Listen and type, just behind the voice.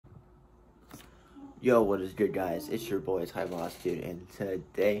Yo, what is good, guys? It's your boy Ty Boss Dude, and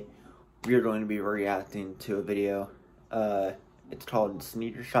today we are going to be reacting to a video. It's called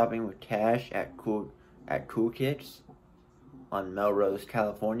 "Sneaker Shopping with Cash at Cool Kicks" on Melrose,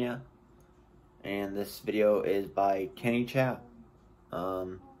 California, and this video is by Chao.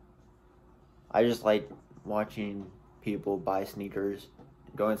 I just like watching people buy sneakers,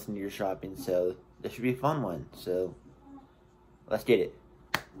 going sneaker shopping, so this should be a fun one. So let's get it.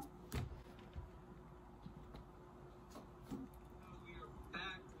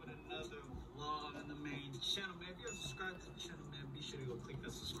 Channel, man. If you're subscribed to the channel, man, be sure to go click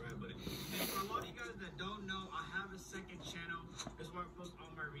that subscribe button. And for a lot of you guys that don't know, I have a second channel. This is where I post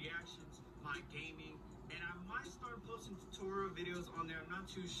all my reactions, my gaming, and I might start posting tutorial videos on there. I'm not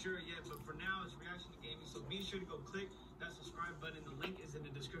too sure yet, but for now, it's reaction to gaming. So be sure to go click that subscribe button. The link is in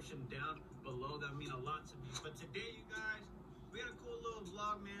the description down below. That means a lot to me. But today, you guys, we got a cool little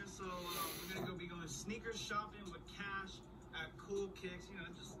vlog, man. So we're gonna be going sneaker shopping with Cash at Cool Kicks. You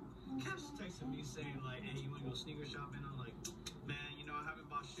know, just Cash texted me saying like, "Hey, you want to go sneaker shopping?" I'm like, "Man, you know, I haven't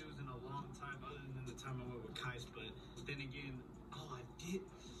bought shoes in a long time, other than the time I went with Kais." But then again, I did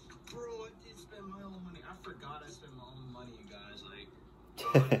spend my own money. I forgot I spent my own money, you guys. Like,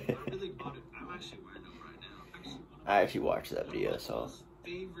 I really bought it. I'm actually wearing them right now. I actually watched that video, so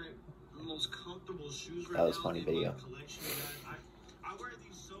favorite, most comfortable shoes right that was now a funny video. Collection, guys. I wear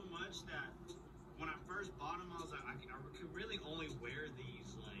these so much that when I first bought them, I was like, I could really only wear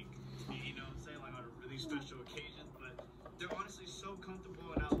these, like, you know what I'm saying, like on a really special occasion. But they're honestly so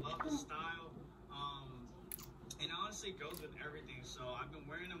comfortable, and I love the style. And it honestly goes with everything. So I've been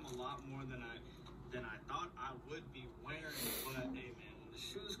wearing them a lot more than I thought I would be wearing. But hey, man, when the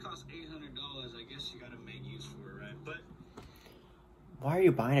shoes cost $800, I guess you gotta make use for it, right? But why are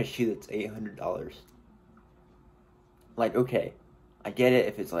you buying a shoe that's $800? Like, okay, I get it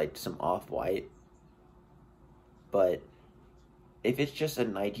if it's like some off-white, but if it's just a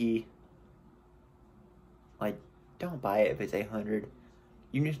Nike, like, don't buy it if it's $800.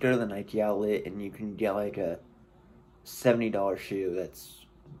 You can just go to the Nike outlet and you can get like a $70 shoe that's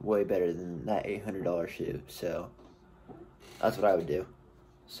way better than that $800 shoe. So that's what I would do.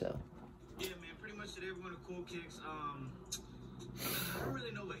 So yeah, man, pretty much today we're going to Cool Kicks. I don't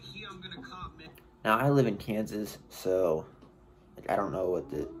really know what heat I'm gonna cop, man. Now I live in Kansas, so like, I don't know what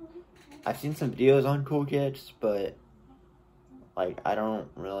I've seen some videos on Cool Kicks, but like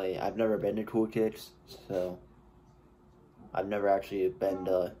I've never been to Cool Kicks, so I've never actually been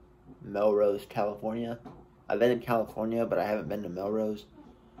to Melrose, California. I've been in California, but I haven't been to Melrose,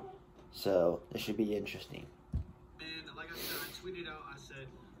 so this should be interesting. And like I said, I tweeted out, I said,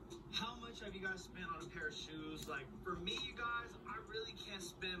 how much have you guys spent on a pair of shoes? Like, for me, you guys, I really can't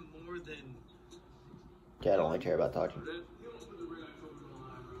spend more than... Yeah, I don't really care about talking.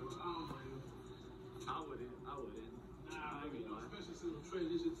 I wouldn't. Nah, maybe not. Especially since we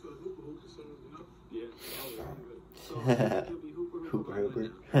transitioned to a hooper, so, you know? Yeah, I would. So, it'll be hooper.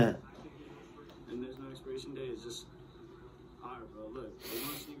 And there's no expiration date. It's just, all right, bro. Look, we're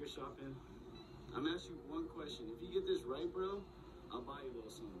going sneaker shopping. I'm gonna ask you one question. If you get this right, bro, I'll buy you a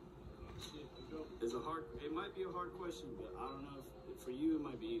little something. It might be a hard question, but I don't know if for you it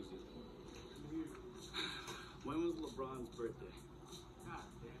might be easy. When was LeBron's birthday?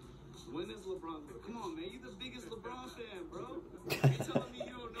 When is LeBron's birthday? Come on, man. You're the biggest LeBron fan, bro. You telling me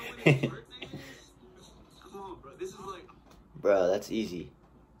you don't know when his birthday is? Come on, bro. This is like... Bro, that's easy.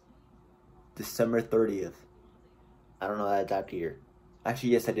 December 30th. I don't know that exact year.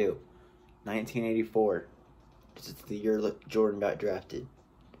 Actually, yes, I do. 1984. Because it's the year Jordan got drafted.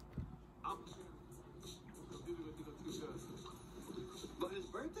 But his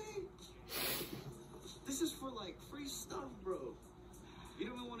birthday? This is for, like, free stuff, bro. You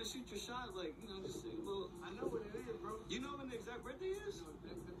don't even want to shoot your shot, like, you know, just say, well, I know what it is, bro. You know when the exact birthday is? No,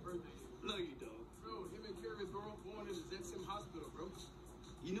 that's the birthday. No, you don't. Bro, him and Karen Burrow born in the exact same hospital, bro.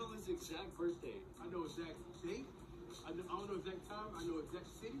 You know his exact birthday. I know exact date. I don't know exact time. I know exact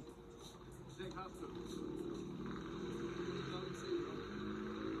city. Exact hospital.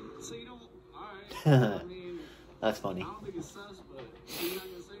 So you don't... Alright. I mean... That's funny. I don't think it's sus, but you're not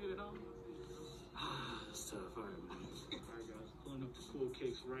going to say it at all? That's tough. Alright, man. Alright, guys. Pulling up the Cool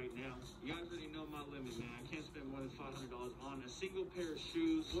Kicks right now. You guys already know my limit, man. I can't spend more than $500 on a single pair of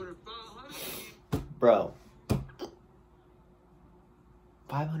shoes. More than $500? Bro.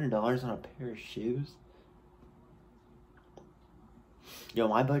 $500 on a pair of shoes? Yo,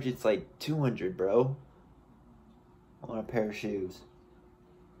 my budget's like $200, bro. On a pair of shoes.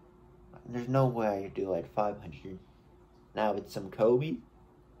 There's no way I could do like $500. Now, if it's some Kobe,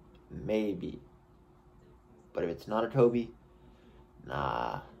 maybe. But if it's not a Kobe,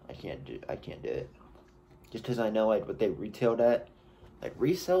 nah, I can't do it. just because I know like what they retailed at. Like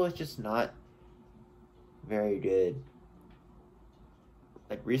resale is just not very good.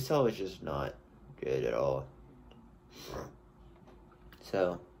 Like resale is just not good at all.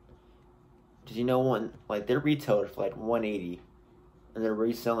 So, did you know one like they're retailed for like 180, and they're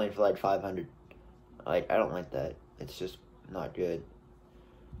reselling for like 500? Like I don't like that. It's just not good.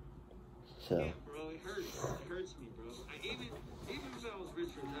 So. Yeah, bro, it hurts me, bro. Even if I was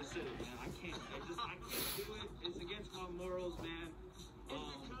richer, I said it, man. I can't do it. It's against my morals, man. It's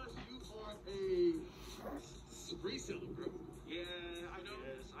because you are a reseller, bro. Yeah, I know.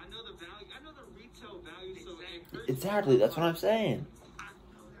 Yes, I know the value. I know the retail value, so it hurts. Exactly, that's what I'm saying. I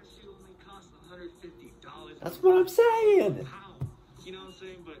know that shit only costs $150. That's what I'm saying. How? You know what I'm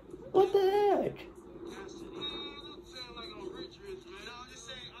saying? But what the heck?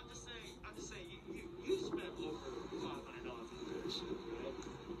 You spent over $500 on this shit, right?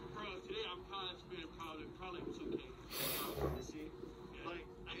 Bro, today I'm probably spending probably 2K. This year. Like,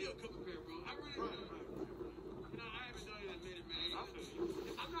 I need a couple pair, bro. I really you know, I haven't done it in a minute, man. I feel you.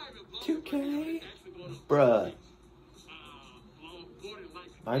 I'm not even 2K? Bruh.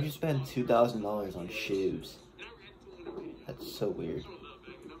 Why'd you spend $2,000 on shoes? That's so weird.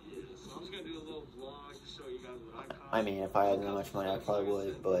 I mean, if I had that much money, I probably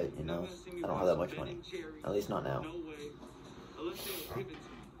would, but, you know, I don't have that much money. At least not now.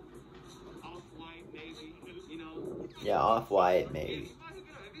 Yeah, Off-White, maybe.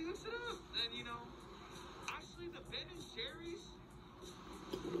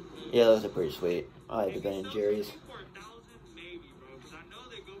 Yeah, those are pretty sweet. I like the Ben & Jerry's.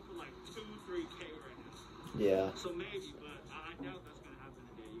 Yeah. So maybe, but I doubt that's gonna happen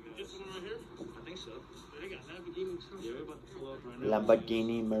today, you guys. This one right here? I think so. They got Lamborghini too. Yeah, we're about to pull up right now.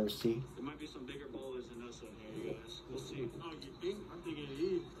 Lamborghini Mercy. There might be some bigger bowlers than us on here, you guys. We'll see. Oh, you think? I'm thinking it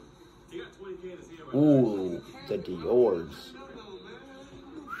is. He got 20K in his hand right now. Ooh, the Dior's.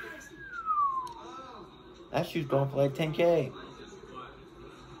 That shoe's going for like 10K.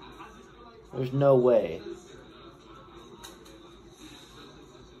 There's no way.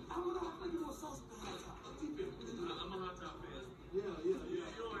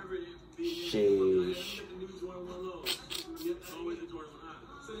 Sheesh.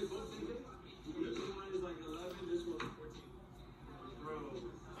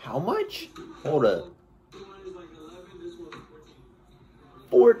 How much? Hold up.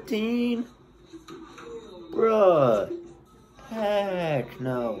 14? Bruh. Heck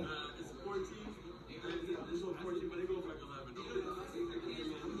no.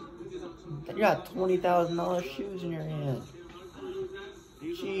 You got $20,000 shoes in your hand.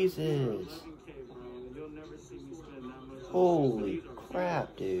 Jesus. Holy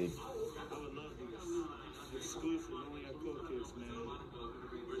crap, dude.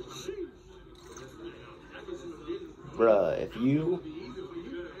 Bruh,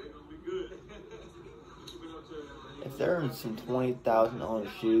 if there are some $20,000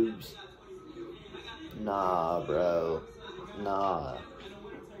 shoes, nah, bro. Nah.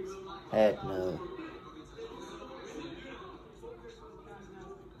 Heck no.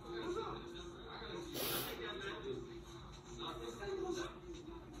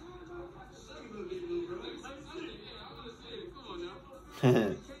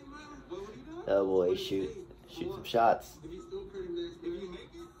 Oh boy, shoot some shots.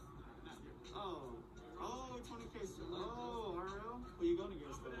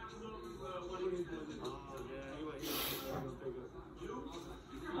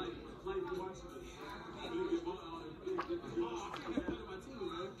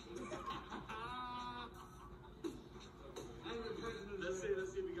 Let's see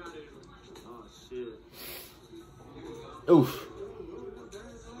if we got it. Oh shit. Oof.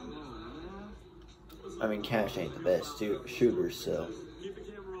 I mean, Cash ain't the best shooter, so.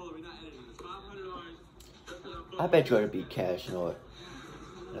 I bet you I'd beat Cash in a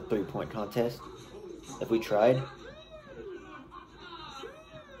 3-point contest. If we tried. I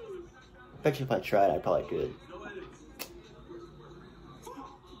bet you if I tried, I probably could.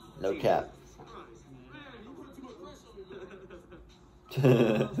 No cap.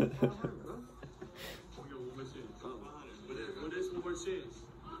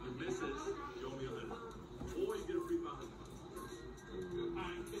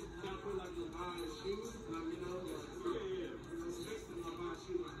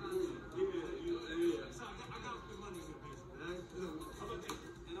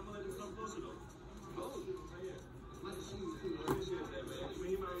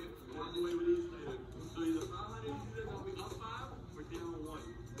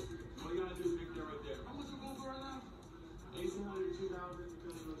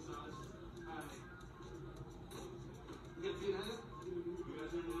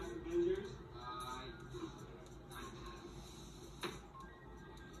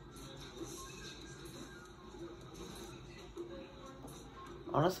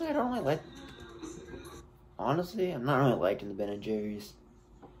 Honestly, I don't really like. Honestly, I'm not really liking the Ben and Jerry's.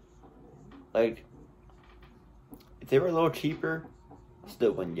 Like, if they were a little cheaper, I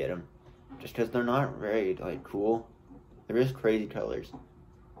still wouldn't get them, just because they're not very like cool. They're just crazy colors.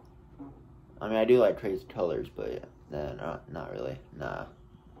 I mean, I do like crazy colors, but nah, not really. Nah.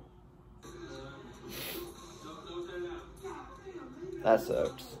 That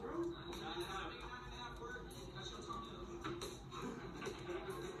sucks.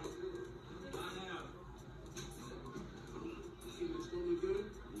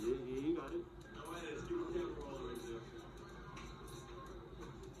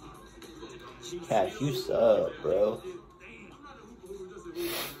 Cash, you suck, bro.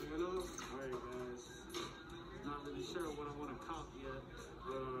 Not really sure what I want to cop yet.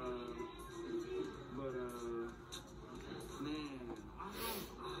 Man,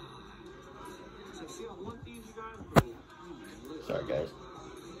 see, I want these, you guys, but Sorry, guys.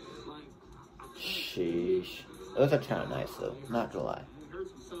 like, Sheesh. Those are kind of nice, though. Not gonna lie. it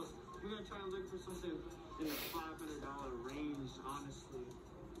hurts me. So we're gonna try to look for something in the $500 range. Honestly,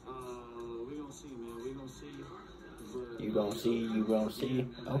 we gonna see, man. We gonna see. But, You gonna see. You gonna see.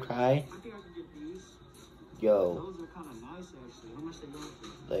 Okay. I think I can get these. Yo. Those are kind of nice, actually. How much they going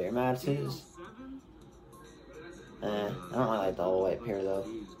for? Layer matches. I don't really like the all white pair, though.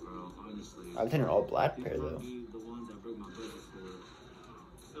 I was thinking all black pair, though.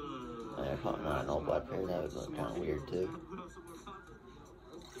 Yeah, probably not an all black pair. That would look kind of weird, too.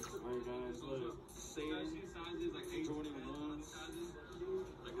 Alright, guys, look.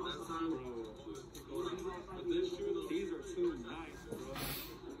 These are too nice, bro.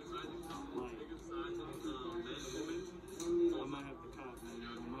 I might have to cop, man.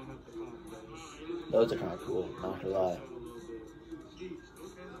 I might have to cop, guys. Those are kind of cool, not gonna lie.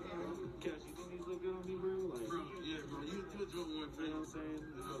 Cash, you think these look good on me, bro? Like, bro, yeah, bro. You a joke one, you know what I'm saying?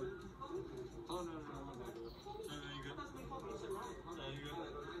 Oh, no, my bad, bro. You good?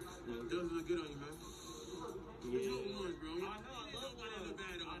 You good? Those look good on you, man. Yeah. Joke ones, bro. I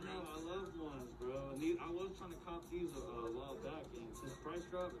love ones, bro. I was trying to cop these a while back, and since price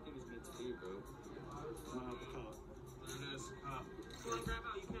drop, I think it's meant to be, bro. I'm gonna have to cop. There it is. Cop.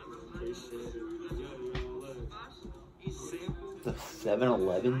 Appreciate it. Yo, look. The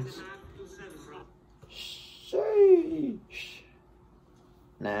 7-Elevens? Sheesh.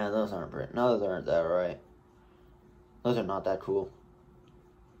 Nah, those aren't pretty. No, those aren't that right. Those are not that cool.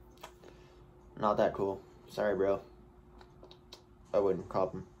 Not that cool. Sorry, bro. I wouldn't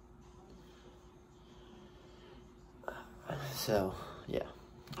cop them. So, yeah.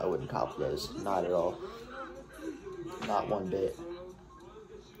 I wouldn't cop those. Not at all. Not one bit.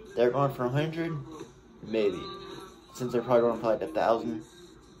 They're going for 100? Maybe. Since they're probably going for like 1,000?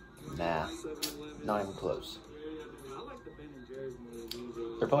 Nah. Not even close.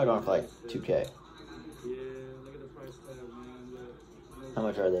 They're probably going for like 2K. How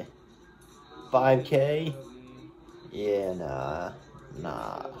much are they? 5K? Yeah, nah.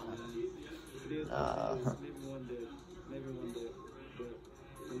 Nah. Nah. Maybe one day. But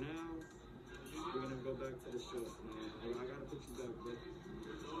for now, we're gonna go back to the show, man. I gotta put you back, bro.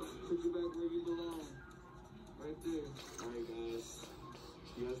 Put you back where you belong. Right there. Alright, guys.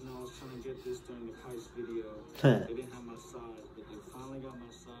 You guys know I was trying to get this during the Kites video. They didn't have my size, but they finally got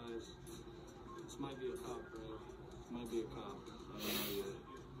my size. This might be a cop, bro. This might be a cop. I don't know yet.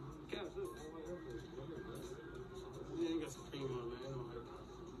 Caps, look. Yeah, you got some cream on, man.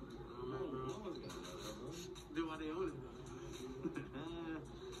 Then why they own it?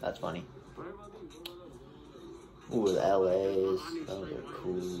 That's funny. Ooh, the LAs. Those are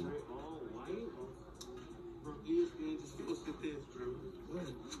cool.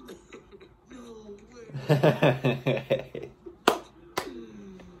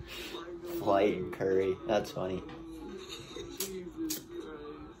 Flight and Curry. That's funny.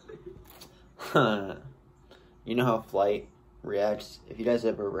 You know how Flight reacts? If you guys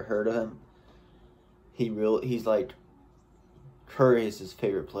ever heard of him, he's like, Curry is his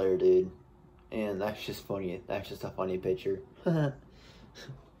favorite player, dude. And that's just funny. That's just a funny picture.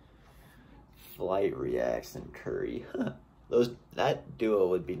 Flight reacts and Curry. That duo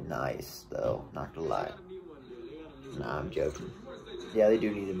would be nice, though. Not gonna lie. Nah, I'm joking. Yeah, they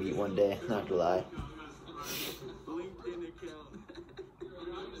do need to meet one day. Not gonna lie.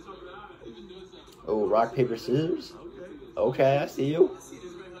 Oh, rock, paper, scissors? Okay, I see you.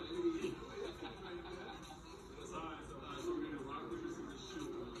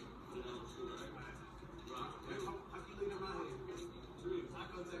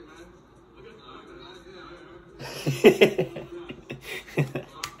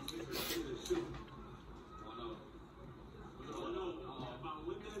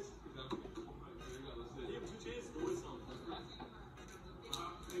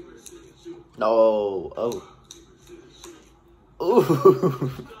 No. Oh.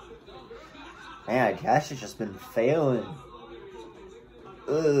 Ooh. Man, Cash has just been failing.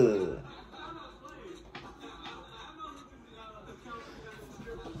 Ugh.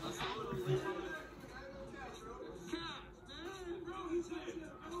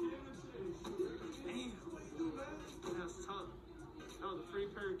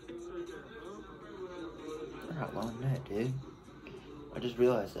 They're not long net, dude. I just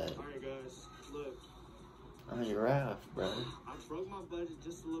realized that. Alright guys, look. I'm a giraffe, bro. I broke my budget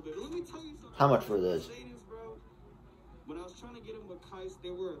just a little bit. Let me tell you something. How much were those? Bro. When I was trying to get them with Kais,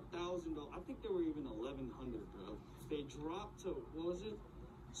 they were $1,000. I think they were even $1,100, bro. They dropped to, what was it?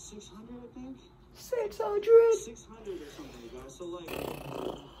 600, I think? 600? 600 or something, guys. So, like,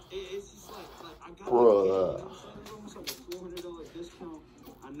 it's just like I got it. You know what I'm saying, bro? It's like a $400 discount.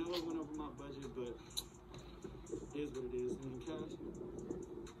 I know it went over my budget, but it is what it is. I mean,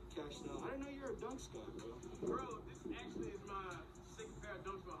 cash now. I didn't know you're a Dunks guy, bro. Bro, this actually is my second pair of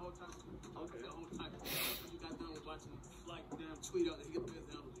Dunks for the whole time. Okay. The whole time. You got done with watching, like, damn tweet out that he got the best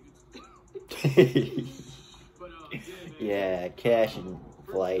album on YouTube. But, yeah, Cash and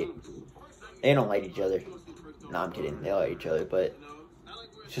Flight. They don't like each other. No, I'm kidding. They like each other, but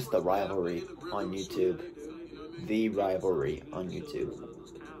it's just the rivalry on YouTube. The rivalry on YouTube.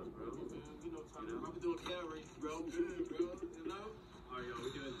 We're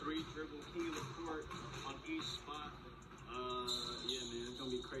doing 3 dribble king of the court on each spot. Yeah, man, it's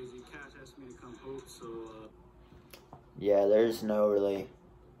gonna be crazy. Cash asked me to come hoop, so yeah, there's no really.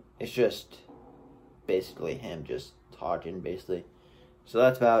 It's just basically him just talking, basically. So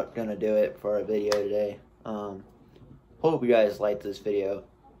that's about gonna do it for our video today. Hope you guys liked this video.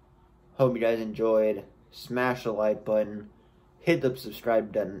 Hope you guys enjoyed. Smash the like button. Hit the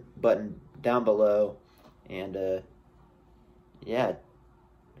subscribe button down below. And yeah.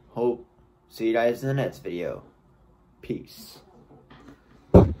 Hope see you guys in the next video. Peace.